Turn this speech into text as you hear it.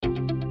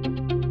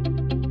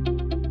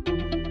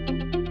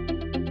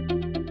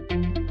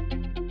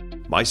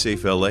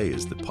MySafeLA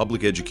is the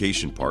public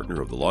education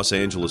partner of the Los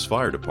Angeles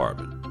Fire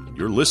Department.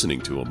 You're listening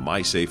to a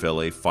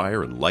MySafeLA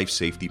Fire and Life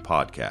Safety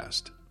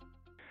podcast.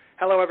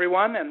 Hello,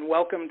 everyone, and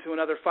welcome to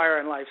another Fire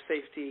and Life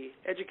Safety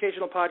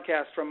educational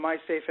podcast from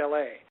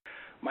MySafeLA.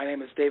 My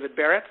name is David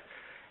Barrett,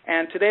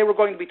 and today we're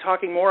going to be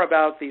talking more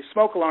about the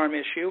smoke alarm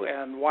issue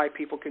and why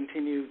people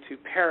continue to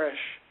perish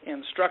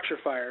in structure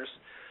fires.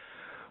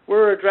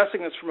 We're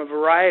addressing this from a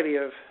variety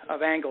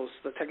of angles,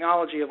 the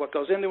technology of what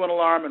goes into an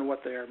alarm and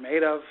what they're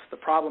made of, the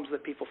problems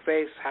that people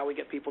face, how we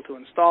get people to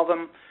install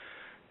them,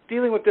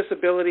 dealing with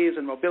disabilities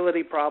and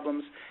mobility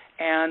problems,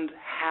 and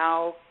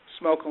how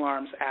smoke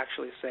alarms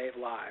actually save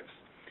lives.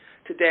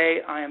 Today,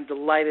 I am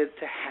delighted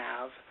to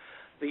have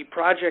the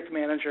project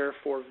manager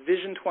for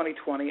Vision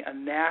 2020, a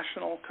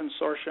national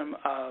consortium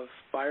of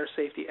fire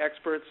safety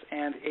experts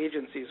and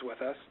agencies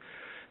with us.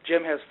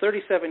 Jim has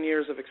 37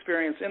 years of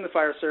experience in the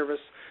fire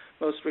service,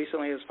 most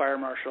recently as fire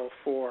marshal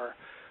for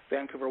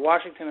Vancouver,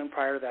 Washington, and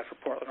prior to that for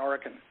Portland,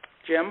 Oregon.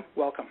 Jim,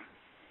 welcome.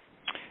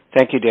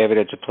 Thank you, David.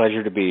 It's a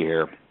pleasure to be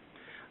here.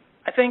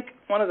 I think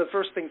one of the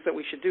first things that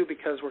we should do,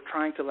 because we're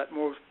trying to let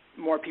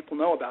more people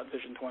know about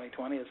Vision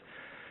 2020, is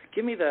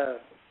give me the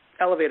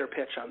elevator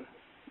pitch on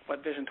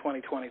what Vision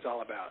 2020 is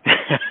all about.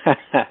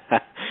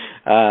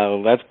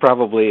 That's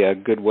probably a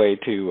good way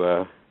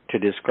to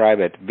describe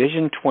it.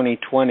 Vision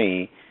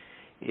 2020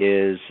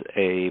 is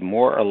a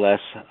more or less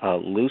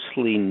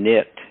loosely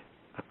knit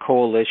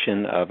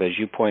coalition of, as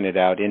you pointed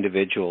out,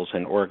 individuals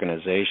and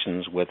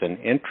organizations with an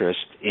interest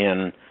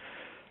in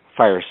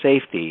fire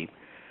safety.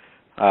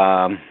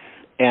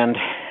 And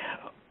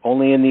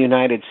only in the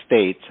United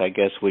States, I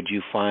guess, would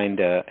you find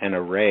an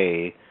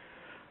array,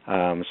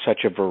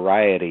 such a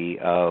variety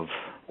of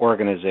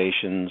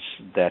organizations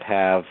that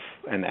have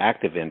an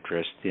active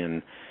interest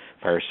in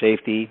fire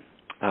safety.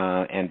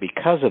 And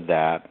because of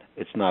that,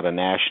 it's not a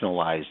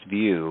nationalized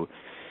view.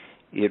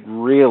 It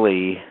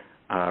really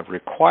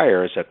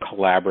requires a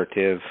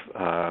collaborative,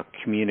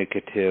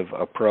 communicative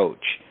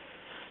approach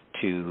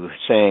to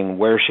saying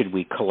where should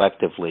we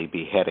collectively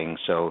be heading.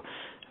 So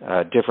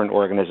different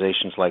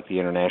organizations like the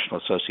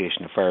International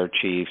Association of Fire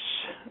Chiefs,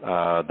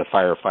 the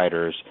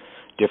firefighters,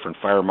 different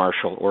fire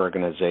marshal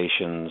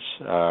organizations,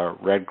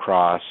 Red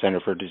Cross,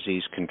 Center for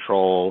Disease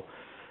Control,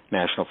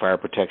 National Fire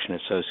Protection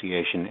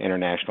Association,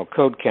 International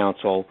Code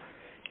Council,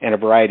 and a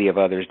variety of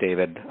others,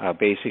 David,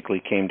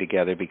 basically came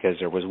together because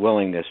there was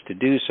willingness to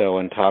do so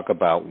and talk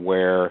about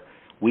where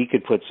we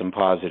could put some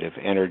positive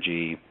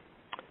energy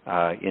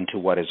into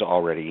what has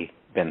already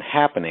been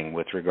happening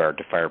with regard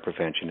to fire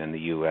prevention in the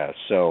U.S.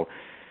 So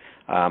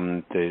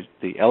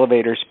the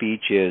elevator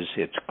speech is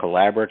it's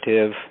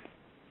collaborative.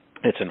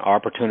 It's an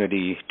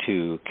opportunity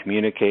to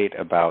communicate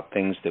about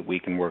things that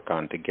we can work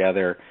on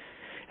together.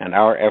 And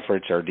our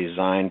efforts are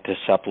designed to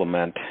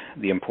supplement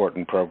the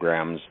important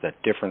programs that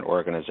different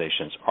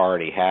organizations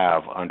already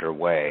have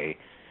underway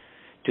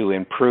to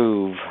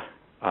improve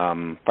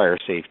fire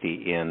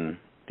safety in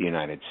the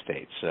United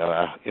States.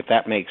 If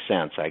that makes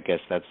sense, I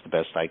guess that's the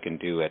best I can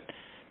do at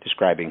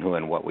describing who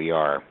and what we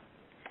are.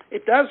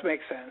 It does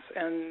make sense.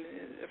 And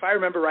if I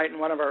remember right, in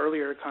one of our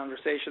earlier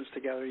conversations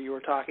together, you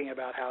were talking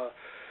about how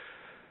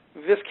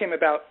this came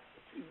about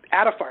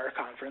at a fire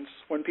conference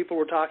when people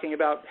were talking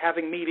about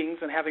having meetings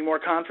and having more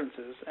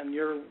conferences, and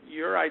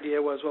your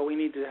idea was, well, we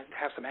need to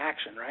have some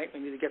action, right?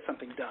 We need to get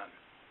something done.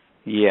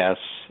 Yes,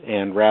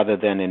 and rather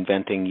than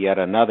inventing yet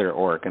another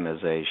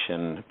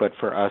organization, but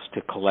for us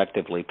to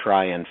collectively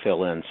try and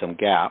fill in some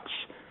gaps,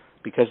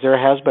 because there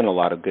has been a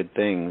lot of good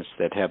things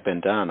that have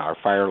been done. Our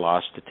fire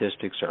loss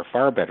statistics are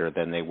far better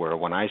than they were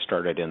when I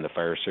started in the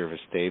fire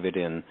service, David,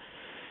 in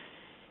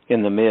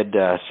the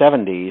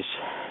mid-'70s.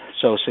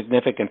 So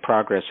significant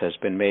progress has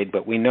been made,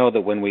 but we know that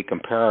when we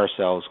compare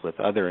ourselves with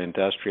other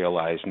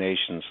industrialized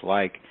nations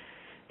like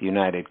the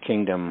United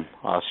Kingdom,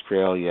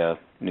 Australia,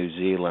 New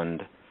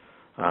Zealand,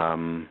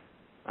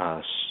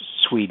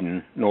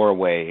 Sweden,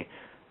 Norway,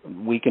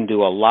 we can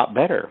do a lot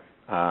better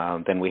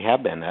than we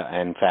have been.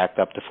 In fact,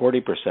 up to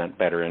 40%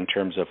 better in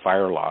terms of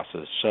fire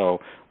losses. So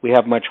we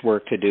have much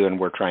work to do, and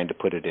we're trying to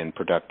put it in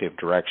productive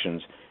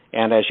directions.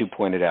 And as you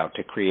pointed out,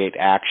 to create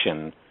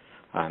action,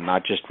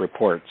 not just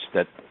reports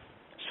that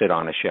sit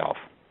on a shelf.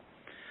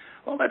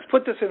 Well, let's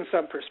put this in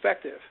some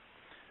perspective.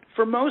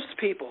 For most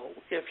people,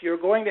 if you're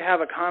going to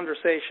have a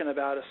conversation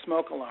about a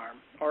smoke alarm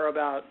or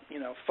about,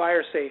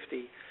 fire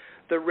safety,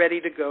 they're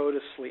ready to go to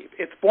sleep.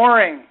 It's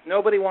boring.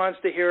 Nobody wants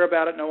to hear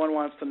about it. No one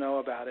wants to know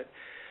about it.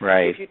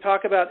 Right. If you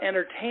talk about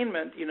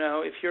entertainment,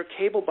 if your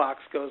cable box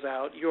goes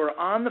out, you're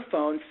on the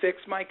phone, fix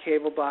my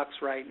cable box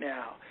right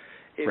now.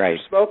 If right. your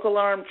smoke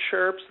alarm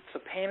chirps,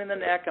 it's a pain in the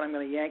neck, and I'm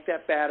going to yank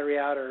that battery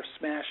out or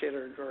smash it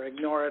or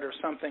ignore it or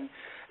something,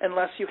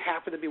 unless you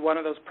happen to be one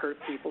of those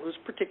people who's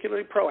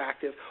particularly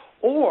proactive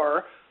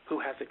or who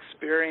has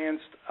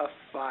experienced a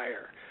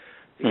fire.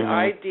 The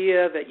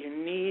idea that you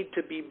need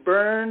to be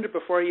burned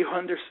before you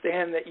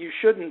understand that you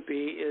shouldn't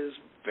be is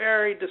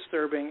very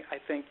disturbing, I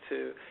think,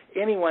 to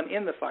anyone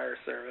in the fire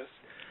service.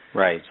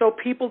 Right. So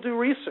people do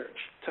research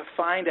to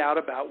find out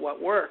about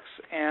what works.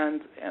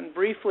 And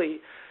briefly,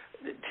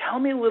 tell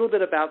me a little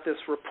bit about this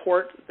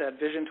report that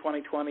Vision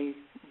 2020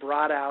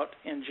 brought out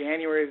in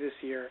January of this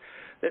year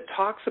that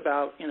talks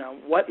about,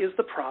 what is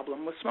the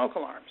problem with smoke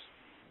alarms?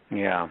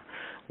 Yeah.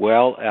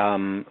 Well,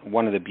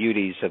 one of the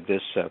beauties of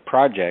this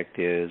project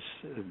is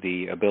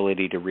the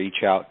ability to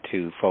reach out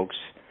to folks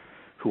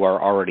who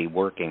are already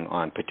working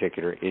on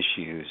particular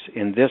issues.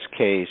 In this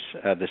case,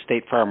 the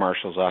State Fire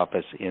Marshal's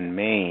Office in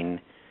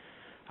Maine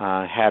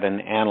had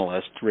an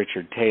analyst,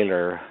 Richard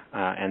Taylor,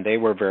 and they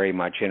were very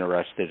much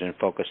interested and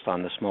focused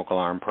on the smoke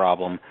alarm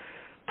problem,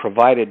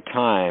 provided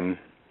time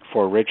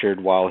for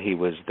Richard while he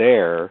was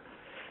there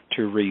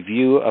to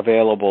review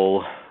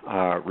available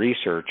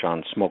research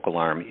on smoke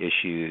alarm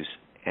issues,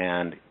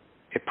 and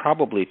it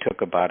probably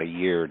took about a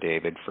year,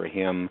 David, for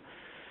him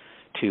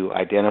to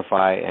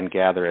identify and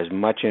gather as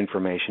much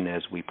information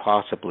as we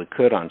possibly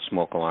could on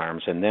smoke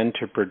alarms, and then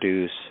to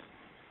produce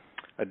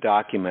a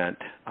document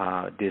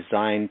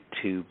designed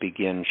to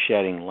begin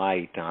shedding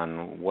light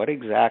on what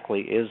exactly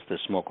is the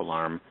smoke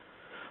alarm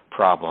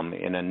problem.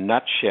 In a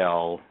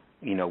nutshell,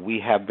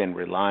 we have been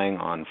relying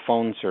on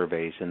phone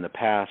surveys in the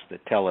past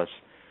that tell us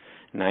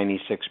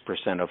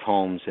 96% of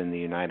homes in the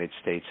United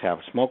States have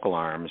smoke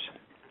alarms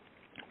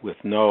with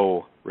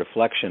no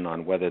reflection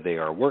on whether they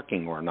are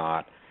working or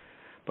not.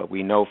 But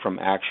we know from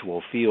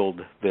actual field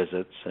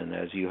visits, and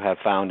as you have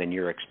found in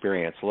your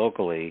experience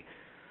locally,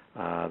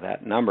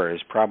 that number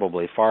is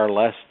probably far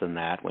less than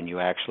that when you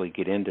actually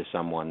get into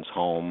someone's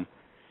home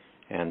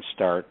and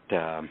start,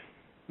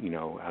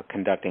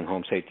 conducting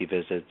home safety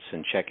visits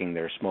and checking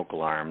their smoke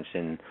alarms.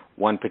 In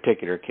one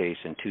particular case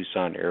in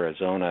Tucson,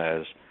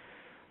 Arizona,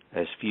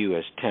 as few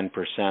as 10%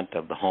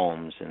 of the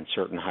homes in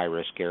certain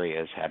high-risk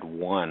areas had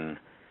one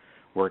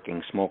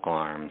working smoke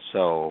alarm.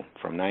 So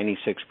from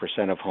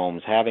 96% of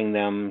homes having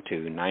them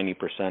to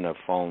 90%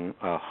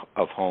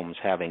 of homes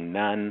having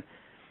none,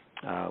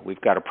 we've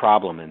got a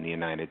problem in the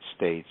United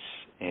States.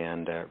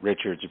 And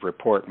Richard's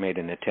report made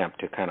an attempt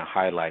to kind of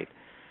highlight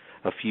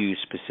a few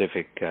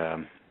specific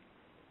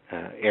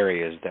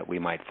areas that we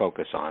might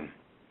focus on.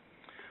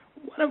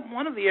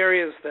 One of the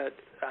areas that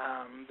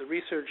the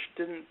research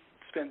didn't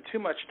spend too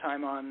much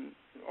time on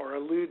or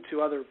allude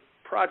to other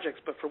projects,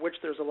 but for which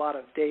there's a lot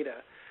of data,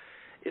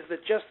 is that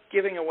just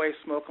giving away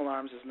smoke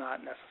alarms is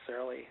not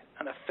necessarily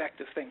an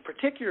effective thing,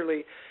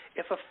 particularly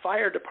if a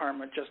fire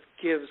department just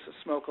gives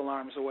smoke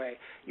alarms away.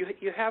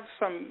 You have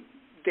some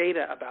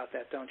data about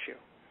that, don't you?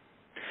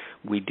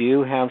 We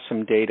do have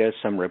some data,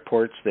 some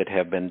reports that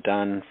have been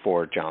done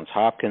for Johns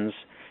Hopkins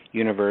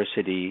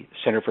University.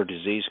 Center for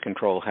Disease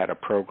Control had a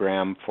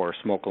program for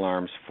smoke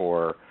alarms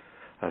for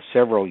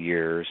several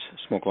years,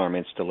 smoke alarm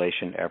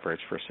installation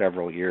efforts for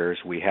several years.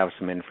 We have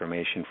some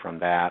information from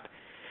that.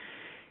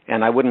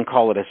 And I wouldn't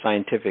call it a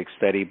scientific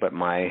study, but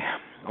my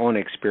own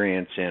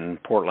experience in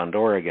Portland,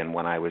 Oregon,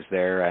 when I was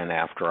there and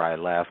after I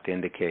left,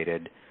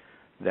 indicated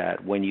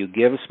that when you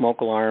give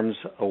smoke alarms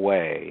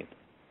away,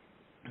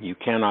 you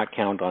cannot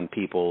count on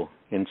people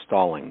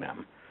installing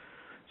them.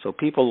 So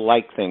people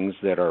like things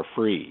that are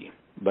free,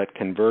 but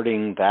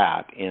converting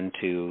that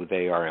into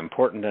they are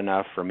important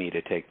enough for me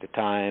to take the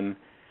time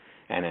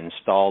and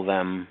install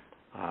them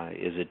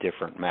is a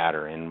different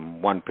matter.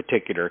 In one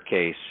particular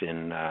case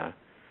in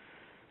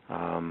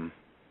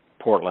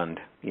Portland,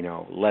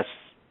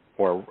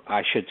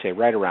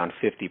 right around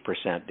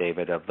 50%,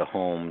 David, of the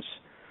homes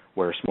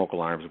where smoke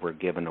alarms were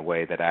given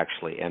away that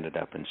actually ended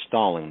up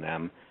installing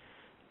them.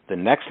 The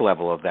next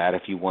level of that,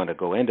 if you want to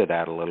go into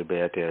that a little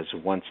bit, is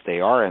once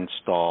they are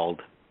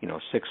installed,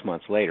 6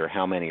 months later,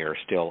 how many are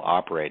still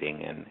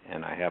operating?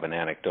 And I have an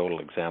anecdotal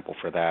example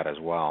for that as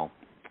well.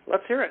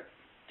 Let's hear it.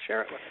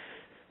 Share it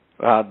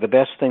with us. The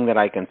best thing that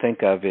I can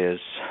think of is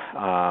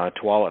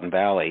Tualatin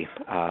Valley,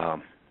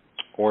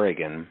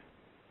 Oregon.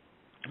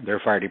 Their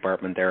fire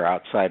department there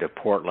outside of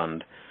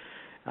Portland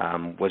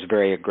was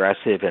very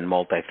aggressive in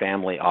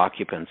multifamily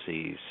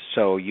occupancies.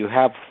 So you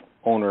have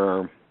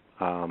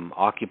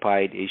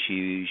owner-occupied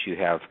issues, you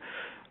have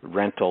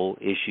rental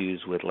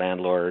issues with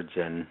landlords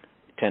and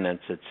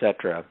tenants,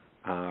 etc.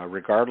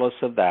 Regardless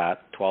of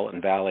that,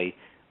 Tualatin Valley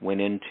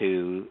went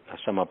into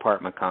some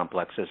apartment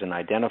complexes and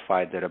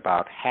identified that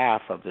about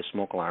half of the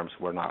smoke alarms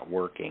were not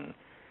working.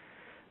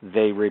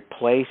 They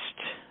replaced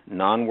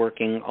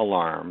non-working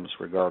alarms,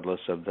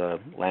 regardless of the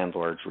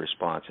landlord's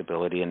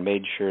responsibility, and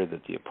made sure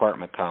that the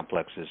apartment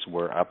complexes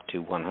were up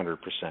to 100%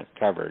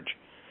 coverage.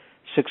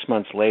 6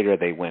 months later,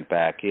 they went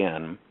back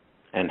in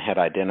and had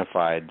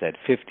identified that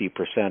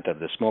 50% of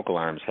the smoke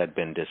alarms had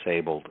been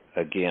disabled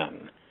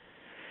again.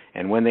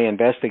 And when they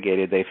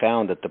investigated, they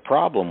found that the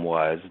problem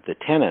was the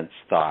tenants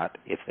thought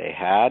if they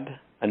had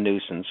a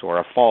nuisance or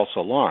a false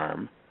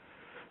alarm,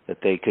 that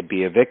they could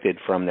be evicted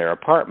from their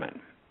apartment.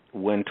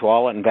 When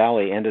Tualatin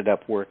Valley ended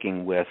up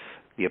working with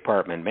the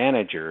apartment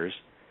managers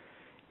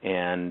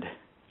and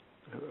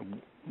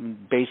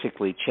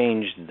basically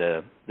changed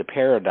the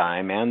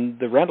paradigm and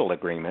the rental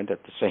agreement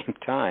at the same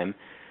time,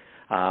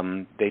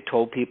 they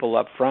told people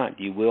up front,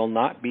 you will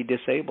not be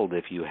disabled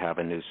if you have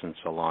a nuisance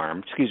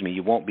alarm.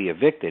 You won't be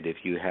evicted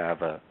if you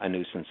have a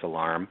nuisance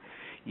alarm.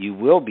 You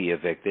will be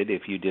evicted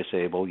if you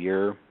disable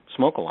your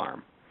smoke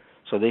alarm.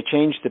 So they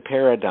changed the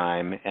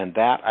paradigm, and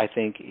that, I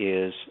think,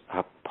 is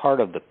a part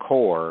of the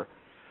core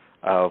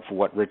of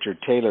what Richard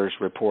Taylor's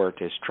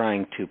report is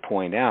trying to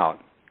point out.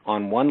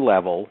 On one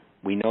level,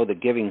 we know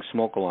that giving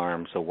smoke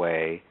alarms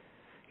away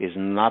is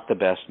not the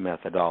best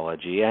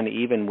methodology, and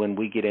even when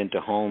we get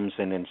into homes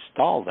and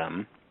install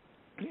them,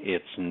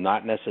 it's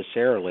not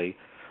necessarily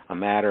a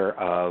matter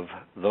of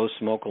those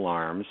smoke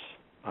alarms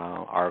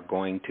are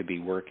going to be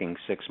working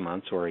 6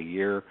 months or a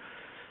year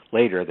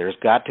later. There's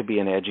got to be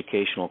an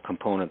educational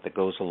component that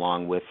goes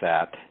along with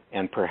that,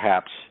 and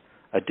perhaps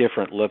a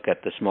different look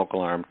at the smoke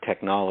alarm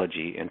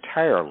technology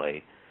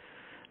entirely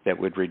that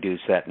would reduce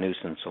that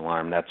nuisance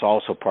alarm. That's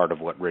also part of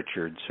what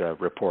Richard's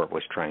report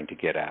was trying to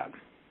get at.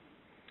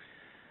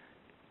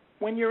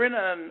 When you're in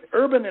an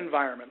urban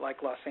environment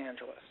like Los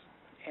Angeles,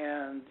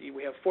 and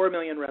we have 4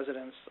 million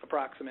residents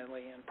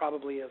approximately, and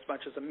probably as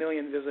much as 1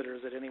 million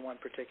visitors at any one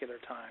particular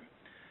time,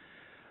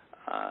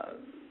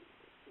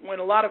 when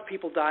a lot of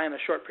people die in a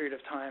short period of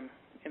time,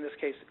 in this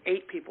case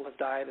 8 people have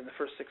died in the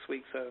first 6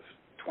 weeks of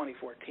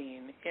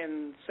 2014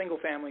 in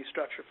single-family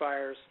structure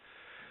fires,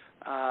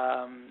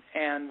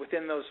 and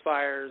within those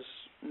fires,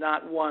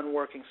 not one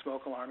working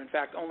smoke alarm. In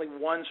fact, only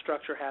one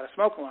structure had a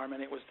smoke alarm,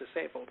 and it was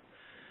disabled.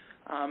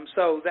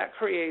 So that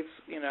creates,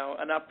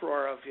 an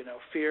uproar of,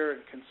 fear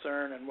and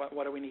concern, and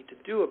what do we need to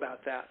do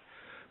about that?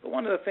 But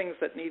one of the things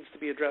that needs to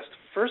be addressed,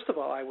 first of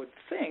all, I would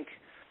think,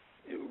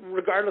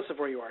 regardless of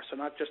where you are, so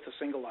not just a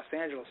single Los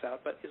Angeles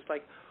out, but is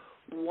like,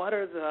 what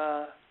are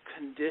the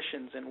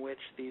conditions in which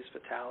these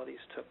fatalities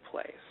took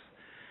place?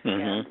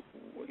 Mm-hmm.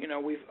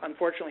 And, we've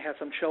unfortunately had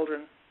some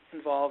children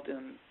involved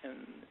in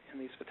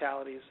these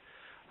fatalities,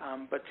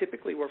 but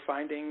typically we're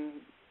finding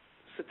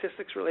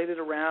statistics related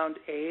around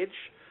age,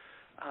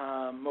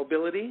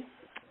 mobility,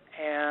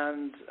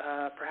 and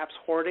perhaps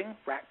hoarding,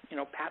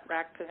 pat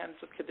rack kinds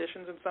of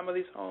conditions in some of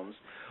these homes.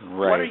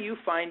 Right. What are you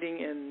finding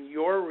in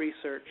your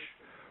research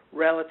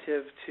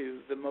relative to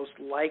the most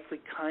likely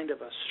kind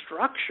of a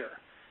structure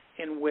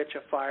in which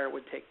a fire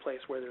would take place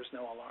where there's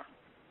no alarm?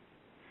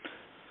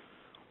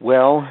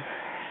 Well,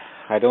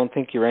 I don't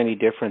think you're any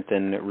different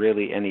than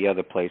really any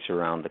other place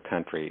around the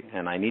country.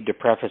 And I need to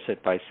preface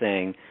it by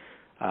saying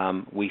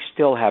we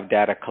still have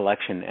data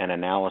collection and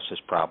analysis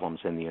problems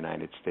in the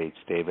United States,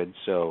 David.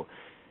 So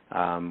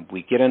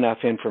we get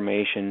enough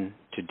information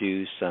to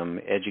do some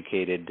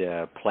educated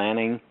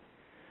planning,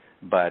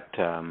 but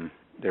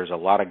there's a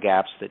lot of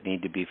gaps that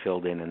need to be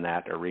filled in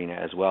that arena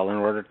as well in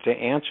order to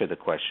answer the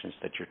questions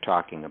that you're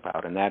talking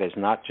about. And that is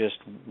not just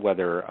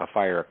whether a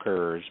fire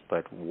occurs,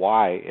 but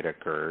why it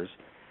occurs,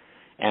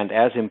 and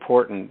as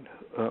important,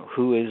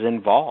 who is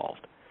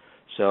involved.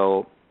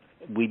 So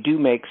we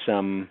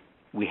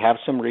have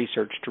some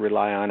research to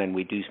rely on, and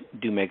we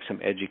do make some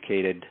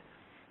educated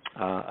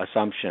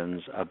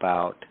assumptions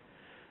about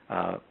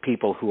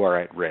people who are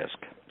at risk.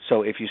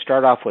 So if you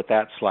start off with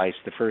that slice,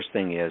 the first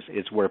thing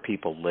is where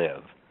people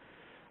live.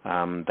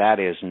 That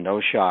is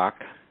no shock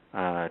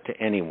to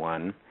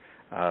anyone.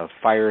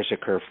 Fires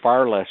occur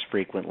far less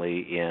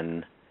frequently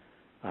in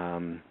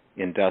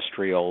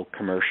industrial,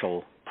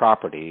 commercial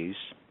properties.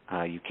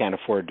 You can't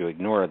afford to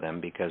ignore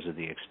them because of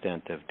the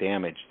extent of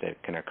damage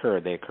that can occur.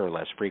 They occur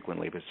less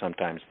frequently, but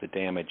sometimes the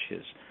damage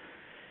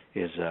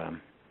is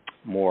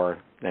more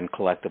than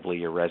collectively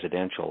your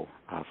residential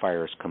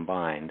fires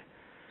combined.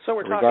 So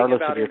we're talking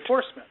about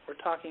enforcement. We're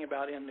talking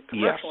about in the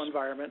commercial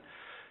environment,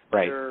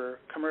 right. Your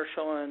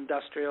commercial and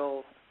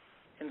industrial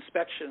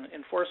inspection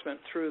enforcement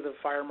through the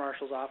fire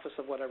marshal's office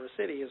of whatever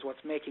city is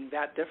what's making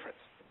that difference.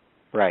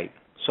 Right.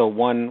 So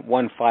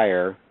one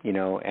fire,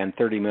 and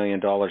 $30 million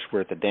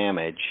worth of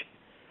damage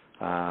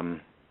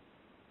can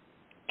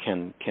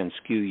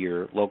skew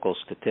your local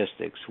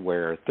statistics,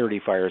 where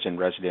 30 fires in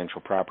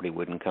residential property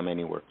wouldn't come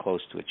anywhere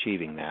close to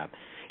achieving that.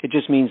 It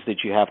just means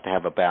that you have to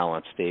have a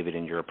balance, David,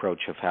 in your approach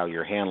of how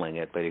you're handling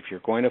it. But if you're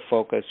going to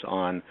focus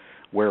on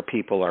where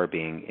people are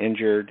being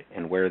injured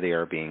and where they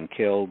are being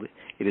killed,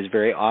 it is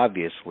very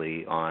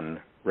obviously on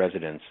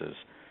residences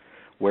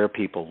where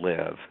people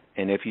live.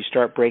 And if you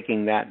start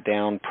breaking that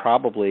down,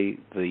 probably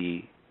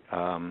the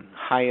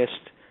highest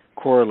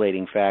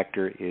correlating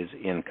factor is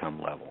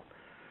income level.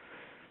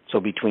 So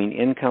between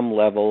income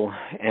level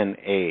and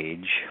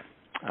age,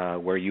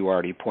 where you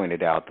already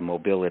pointed out the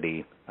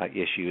mobility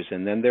issues,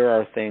 and then there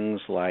are things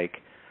like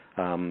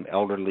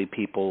elderly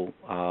people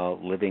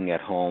living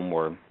at home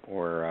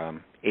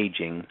or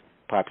aging,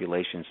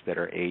 populations that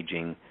are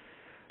aging,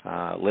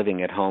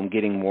 living at home,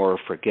 getting more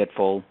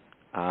forgetful.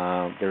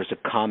 There's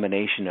a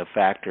combination of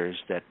factors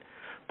that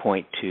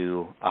point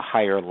to a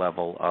higher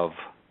level of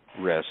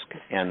risk,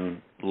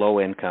 and low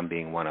income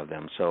being one of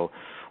them. So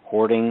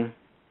hoarding,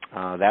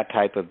 that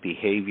type of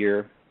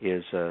behavior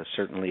is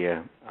certainly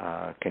a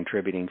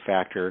contributing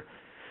factor,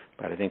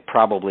 but I think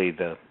probably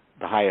the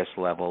highest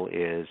level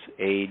is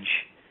age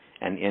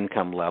and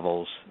income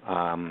levels,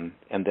 and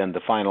then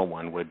the final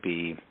one would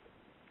be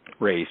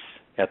race,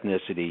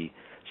 ethnicity,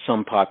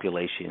 some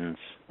populations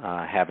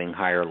having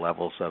higher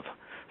levels of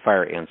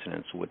fire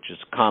incidents, which is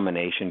a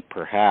combination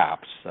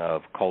perhaps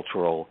of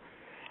cultural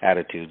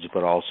attitudes,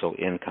 but also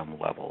income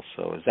levels.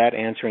 So is that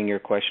answering your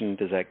question?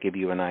 Does that give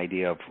you an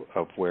idea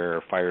of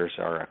where fires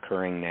are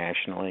occurring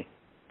nationally?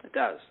 It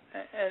does.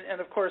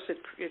 And of course, it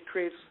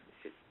creates,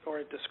 or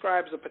it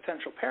describes a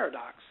potential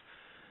paradox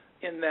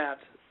in that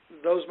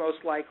those most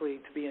likely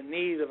to be in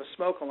need of a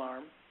smoke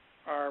alarm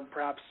are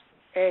perhaps,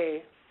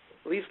 A,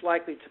 least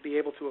likely to be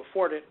able to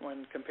afford it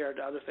when compared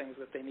to other things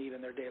that they need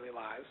in their daily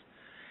lives.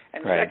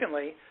 And right.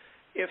 Secondly,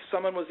 if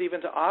someone was even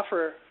to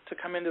offer to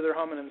come into their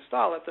home and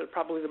install it, they're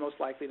probably the most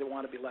likely to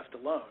want to be left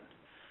alone.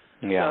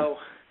 Yeah.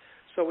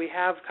 So we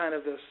have kind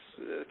of this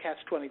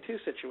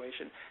catch-22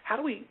 situation. How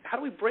do we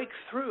break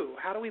through?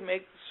 How do we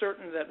make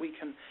certain that we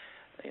can,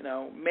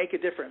 make a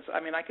difference? I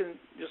mean, I can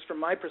just from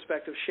my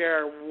perspective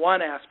share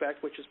one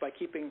aspect, which is by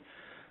keeping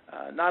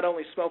not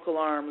only smoke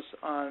alarms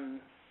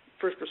on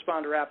first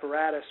responder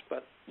apparatus,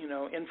 but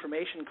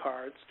information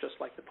cards, just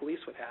like the police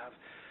would have.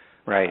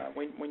 Right.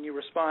 When you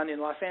respond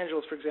in Los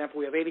Angeles, for example,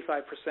 we have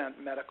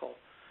 85% medical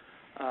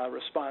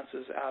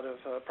responses out of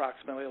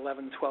approximately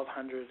 1,100 to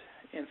 1,200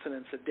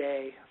 incidents a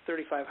day,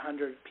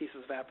 3,500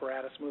 pieces of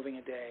apparatus moving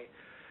a day,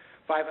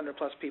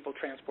 500-plus people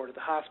transported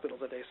to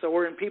hospitals a day. So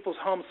we're in people's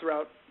homes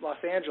throughout Los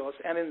Angeles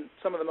and in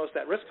some of the most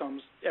at-risk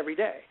homes every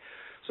day.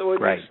 So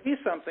when right. you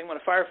see something, when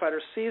a firefighter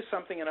sees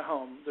something in a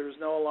home, there's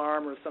no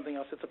alarm or something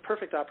else, it's a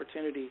perfect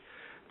opportunity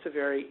to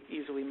very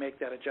easily make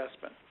that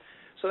adjustment.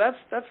 So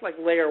that's like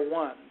layer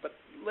one. But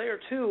layer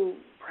two,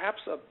 perhaps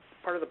a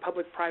part of the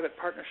public-private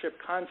partnership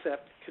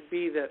concept could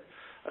be that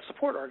a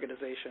support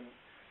organization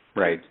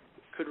right.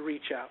 could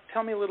reach out.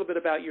 Tell me a little bit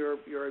about your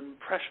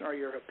impression or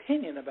your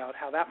opinion about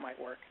how that might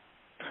work.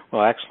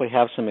 Well, I actually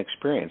have some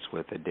experience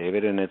with it,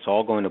 David, and it's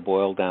all going to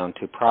boil down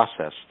to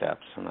process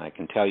steps. And I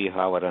can tell you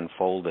how it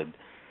unfolded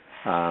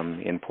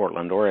in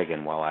Portland,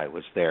 Oregon while I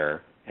was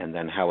there, and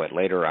then how it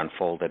later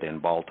unfolded in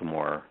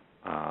Baltimore,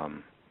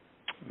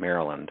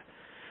 Maryland.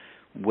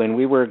 When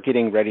we were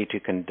getting ready to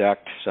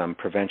conduct some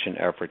prevention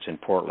efforts in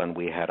Portland,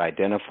 we had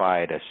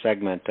identified a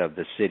segment of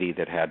the city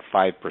that had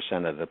 5%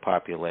 of the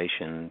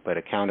population but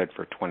accounted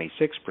for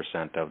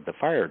 26% of the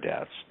fire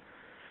deaths.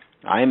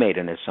 I made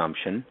an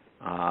assumption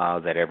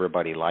that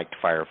everybody liked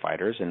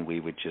firefighters and we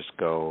would just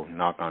go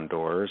knock on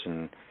doors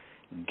and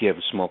give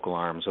smoke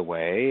alarms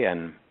away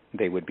and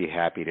they would be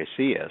happy to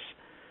see us.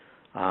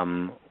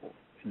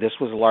 This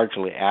was a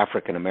largely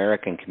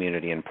African-American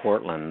community in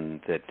Portland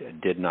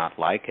that did not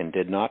like and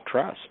did not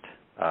trust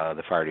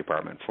the fire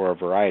department for a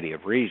variety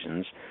of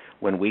reasons.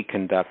 When we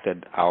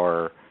conducted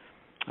our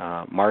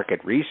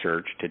market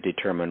research to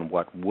determine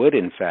what would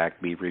in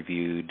fact be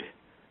reviewed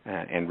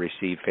and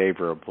received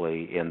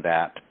favorably in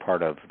that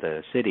part of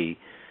the city,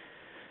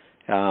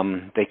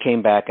 they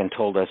came back and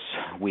told us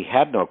we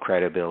had no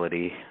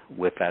credibility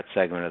with that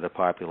segment of the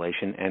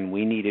population and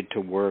we needed to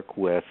work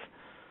with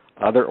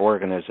other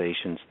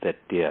organizations that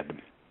did.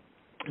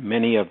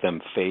 Many of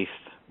them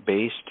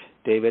faith-based,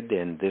 David.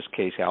 In this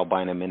case,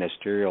 Albina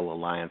Ministerial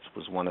Alliance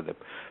was one of the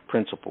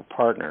principal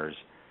partners.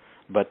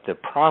 But the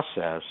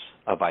process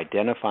of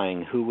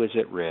identifying who was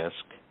at risk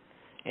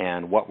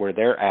and what were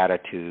their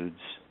attitudes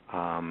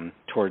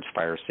towards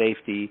fire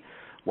safety,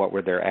 what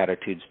were their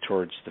attitudes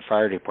towards the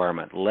fire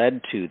department,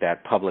 led to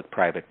that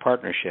public-private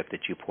partnership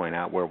that you point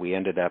out, where we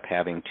ended up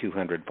having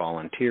 200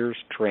 volunteers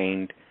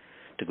trained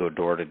to go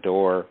door to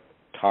door,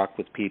 talk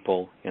with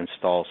people,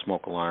 install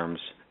smoke alarms,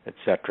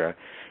 etc.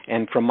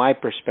 And from my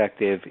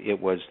perspective, it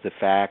was the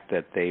fact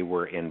that they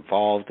were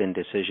involved in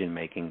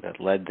decision-making that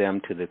led them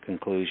to the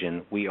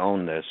conclusion, we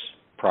own this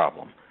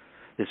problem.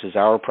 This is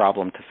our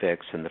problem to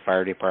fix, and the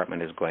fire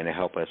department is going to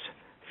help us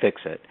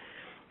fix it.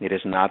 It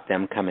is not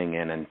them coming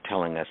in and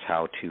telling us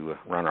how to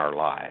run our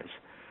lives.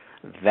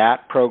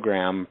 That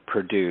program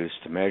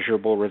produced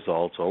measurable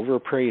results over a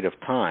period of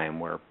time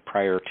where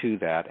prior to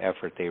that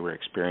effort they were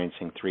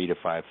experiencing 3 to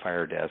 5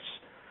 fire deaths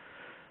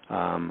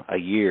a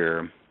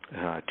year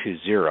to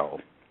zero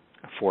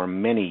for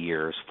many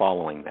years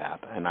following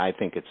that. And I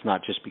think it's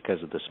not just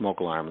because of the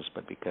smoke alarms,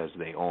 but because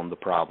they owned the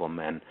problem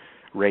and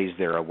raised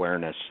their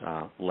awareness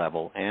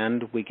level.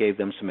 And we gave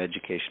them some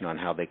education on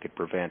how they could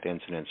prevent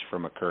incidents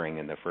from occurring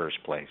in the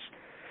first place.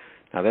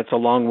 Now, that's a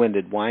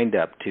long-winded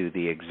wind-up to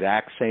the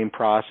exact same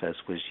process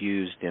was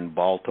used in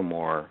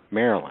Baltimore,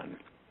 Maryland.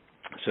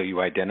 So you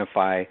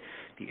identify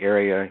the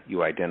area,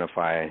 you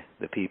identify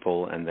the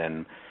people, and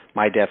then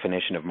my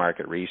definition of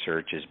market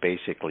research is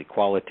basically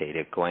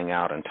qualitative, going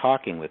out and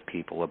talking with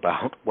people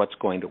about what's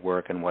going to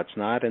work and what's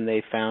not, and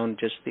they found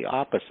just the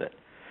opposite,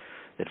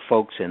 that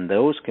folks in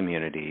those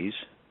communities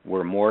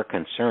were more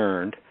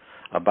concerned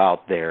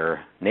about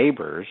their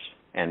neighbors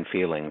and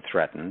feeling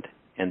threatened,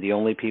 and the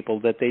only people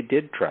that they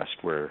did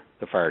trust were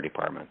the fire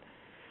department.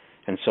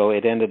 And so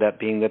it ended up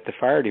being that the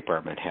fire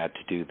department had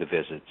to do the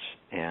visits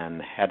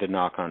and had to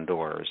knock on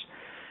doors.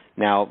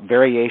 Now,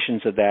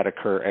 variations of that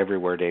occur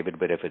everywhere, David,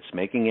 but if it's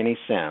making any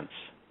sense,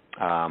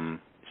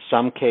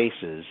 some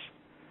cases,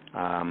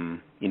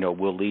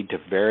 will lead to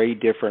very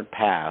different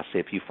paths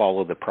if you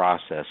follow the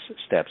process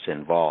steps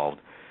involved.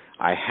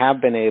 I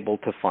have been able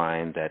to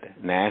find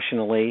that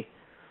nationally,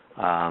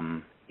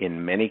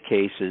 in many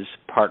cases,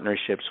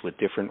 partnerships with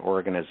different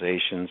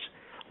organizations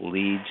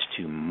leads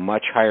to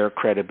much higher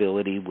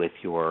credibility with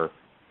your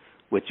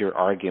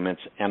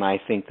arguments, and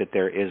I think that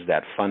there is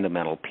that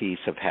fundamental piece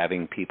of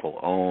having people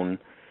own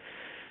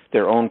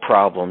their own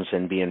problems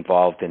and be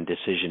involved in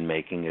decision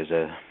making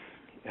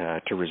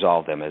to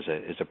resolve them is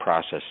a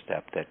process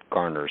step that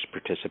garners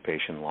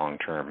participation long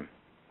term.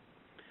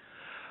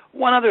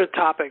 One other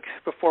topic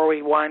before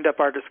we wind up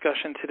our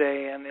discussion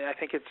today, and I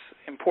think it's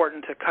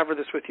important to cover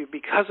this with you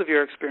because of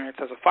your experience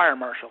as a fire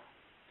marshal.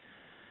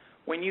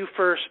 When you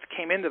first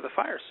came into the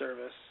fire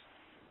service,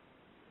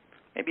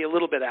 maybe a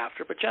little bit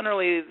after, but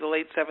generally the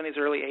late 70s,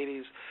 early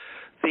 80s,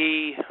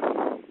 the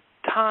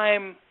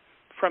time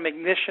from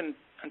ignition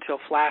until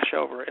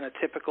flashover in a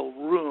typical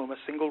room, a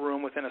single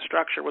room within a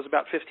structure, was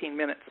about 15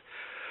 minutes.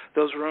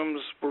 Those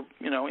rooms were,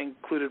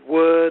 included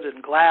wood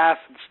and glass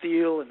and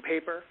steel and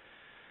paper.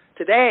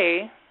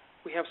 Today,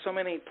 we have so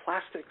many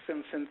plastics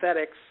and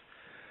synthetics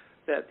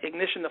that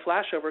ignition to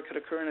flashover could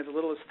occur in as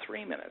little as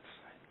 3 minutes.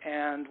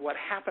 And what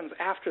happens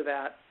after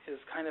that is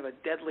kind of a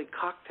deadly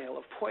cocktail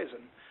of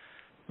poison.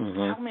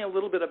 Mm-hmm. Tell me a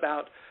little bit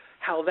about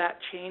how that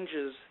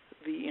changes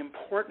the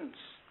importance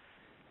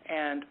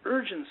and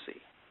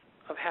urgency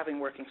of having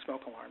working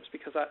smoke alarms,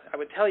 because I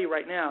would tell you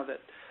right now that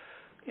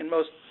in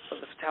most of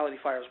the fatality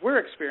fires we're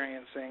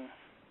experiencing,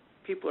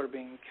 people are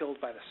being killed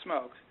by the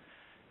smoke,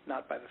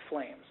 not by the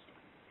flames.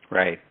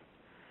 Right.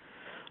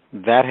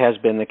 That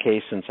has been the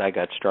case since I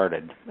got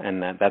started,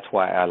 and that's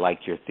why I like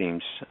your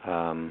themes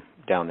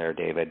down there,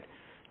 David.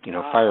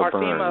 Fire burns.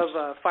 Our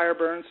theme of fire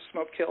burns,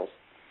 smoke kills?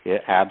 Yeah,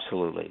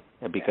 absolutely,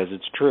 because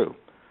it's true.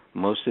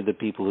 Most of the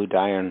people who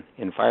die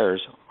in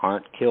fires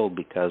aren't killed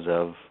because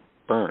of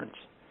burns.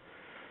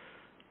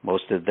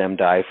 Most of them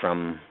die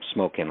from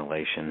smoke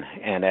inhalation.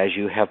 And as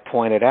you have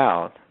pointed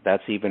out,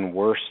 that's even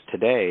worse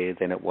today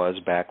than it was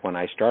back when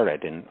I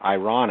started. And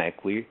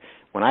ironic,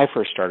 when I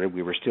first started,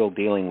 we were still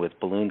dealing with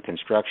balloon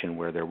construction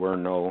where there were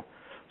no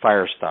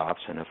fire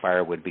stops, and a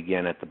fire would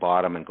begin at the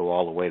bottom and go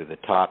all the way to the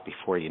top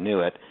before you knew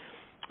it.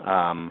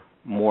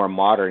 More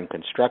modern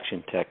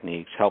construction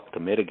techniques help to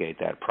mitigate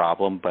that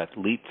problem, but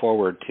leap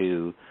forward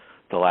to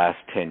the last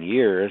 10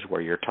 years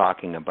where you're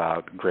talking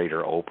about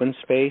greater open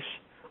space,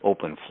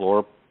 open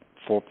floor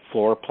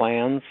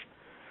plans,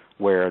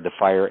 where the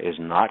fire is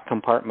not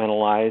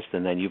compartmentalized,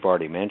 and then you've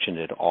already mentioned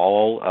it,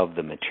 all of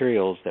the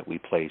materials that we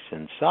place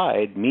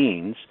inside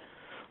means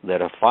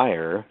that a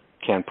fire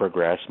can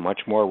progress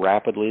much more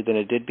rapidly than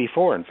it did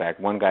before. In fact,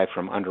 one guy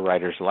from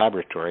Underwriters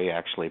Laboratory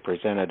actually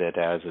presented it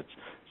as it's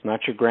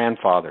not your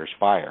grandfather's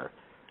fire.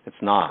 It's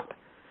not.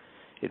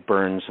 It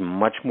burns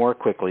much more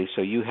quickly,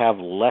 so you have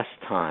less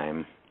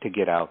time to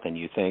get out than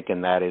you think,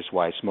 and that is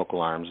why smoke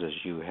alarms, as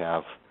you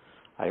have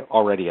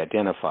already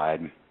identified,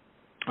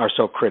 are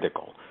so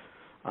critical.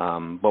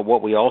 But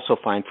what we also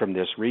find from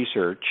this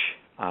research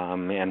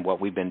and what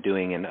we've been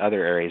doing in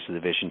other areas of the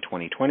Vision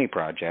 2020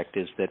 project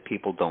is that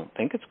people don't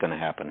think it's going to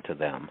happen to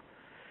them.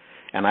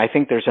 And I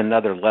think there's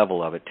another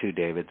level of it too,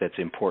 David, that's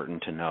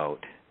important to note,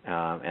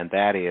 and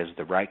that is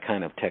the right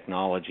kind of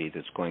technology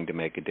that's going to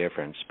make a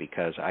difference,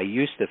 because I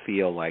used to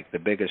feel like the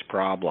biggest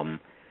problem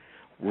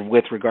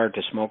with regard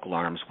to smoke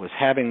alarms was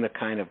having the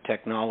kind of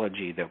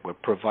technology that would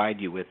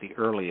provide you with the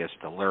earliest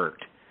alert,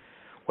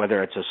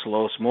 whether it's a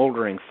slow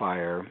smoldering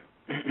fire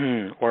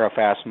or a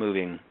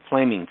fast-moving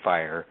flaming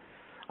fire.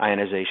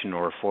 Ionization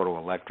or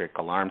photoelectric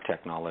alarm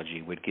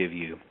technology would give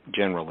you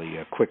generally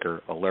a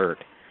quicker alert.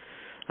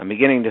 I'm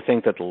beginning to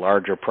think that the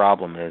larger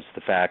problem is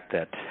the fact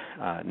that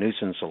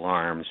nuisance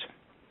alarms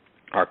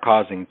are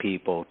causing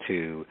people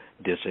to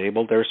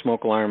disable their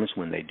smoke alarms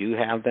when they do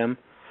have them,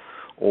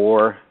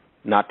 or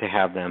not to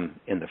have them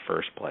in the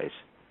first place.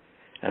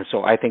 And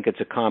so I think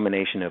it's a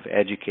combination of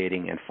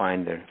educating and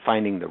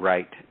finding the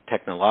right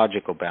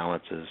technological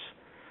balances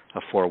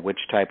for which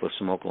type of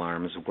smoke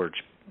alarms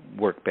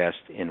work best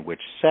in which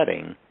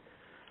setting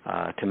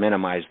to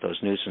minimize those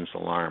nuisance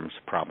alarms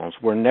problems.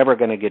 We're never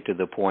going to get to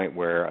the point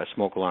where a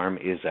smoke alarm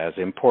is as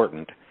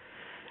important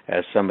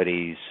as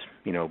somebody's,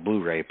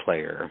 Blu-ray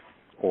player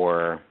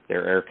or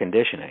their air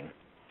conditioning.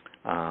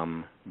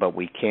 But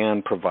we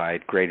can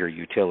provide greater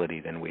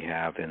utility than we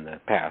have in the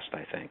past,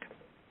 I think.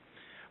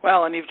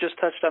 Well, and you've just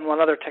touched on one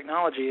other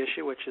technology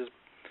issue, which is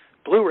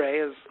Blu-ray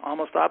is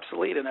almost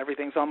obsolete and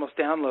everything's almost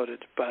downloaded.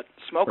 But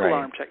smoke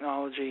alarm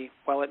technology,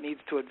 while it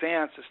needs to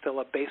advance, is still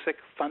a basic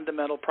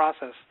fundamental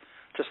process,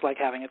 just like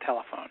having a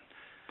telephone.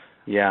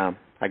 Yeah,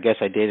 I guess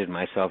I dated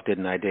myself,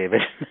 didn't I,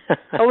 David?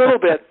 A little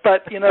bit,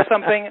 but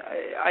something.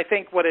 I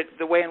think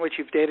the way in which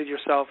you've dated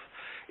yourself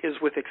is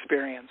with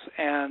experience,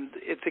 and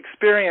it's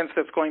experience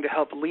that's going to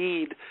help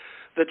lead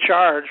the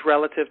charge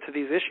relative to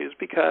these issues,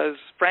 because,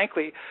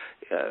 frankly,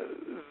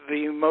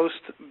 the most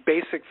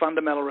basic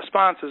fundamental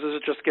response is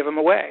just give them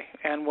away.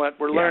 And what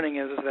we're learning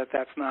is that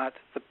that's not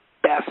the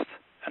best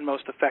and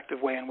most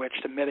effective way in which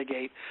to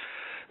mitigate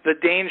the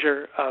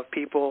danger of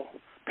people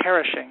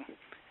perishing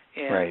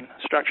in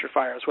structure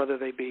fires, whether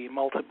they be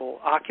multiple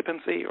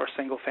occupancy or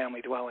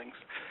single-family dwellings.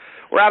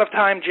 We're out of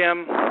time,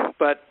 Jim,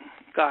 but,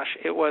 gosh,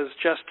 it was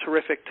just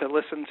terrific to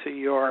listen to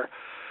your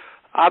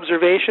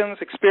observations,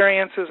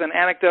 experiences, and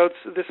anecdotes.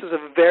 This is a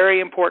very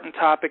important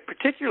topic,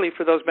 particularly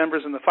for those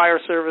members in the fire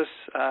service,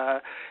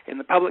 in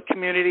the public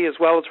community, as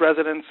well as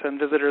residents and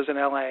visitors in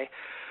LA.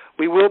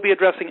 We will be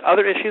addressing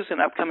other issues in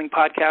upcoming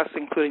podcasts,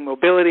 including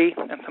mobility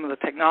and some of the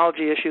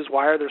technology issues.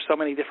 Why are there so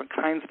many different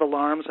kinds of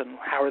alarms, and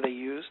how are they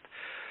used?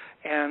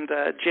 And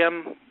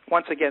Jim,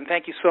 once again,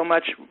 thank you so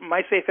much.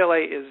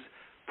 MySafeLA is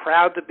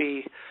proud to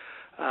be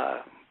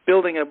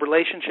building a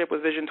relationship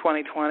with Vision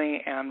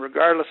 2020, and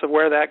regardless of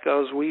where that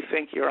goes, we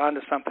think you're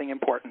onto something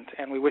important,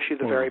 and we wish you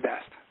the very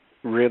best.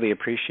 Really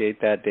appreciate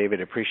that,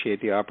 David.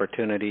 Appreciate the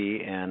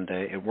opportunity, and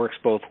it works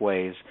both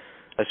ways,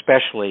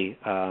 especially,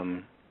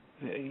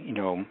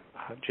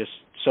 just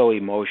so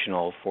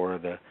emotional for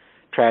the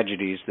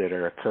tragedies that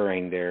are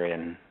occurring there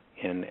in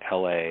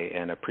L.A.,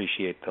 and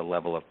appreciate the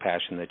level of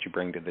passion that you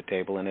bring to the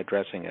table in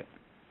addressing it.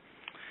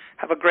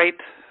 Have a great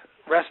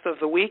rest of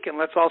the week, and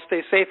let's all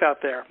stay safe out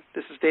there.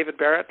 This is David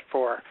Barrett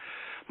for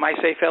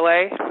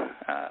MySafeLA,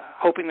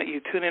 hoping that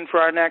you tune in for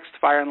our next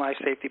Fire and Life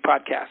Safety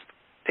podcast.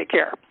 Take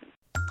care.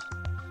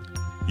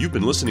 You've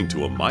been listening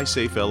to a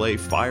MySafeLA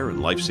Fire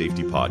and Life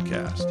Safety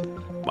podcast.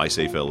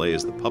 MySafeLA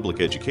is the public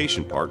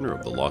education partner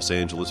of the Los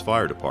Angeles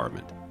Fire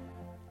Department.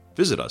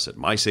 Visit us at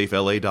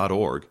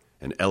mysafela.org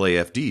and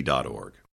lafd.org.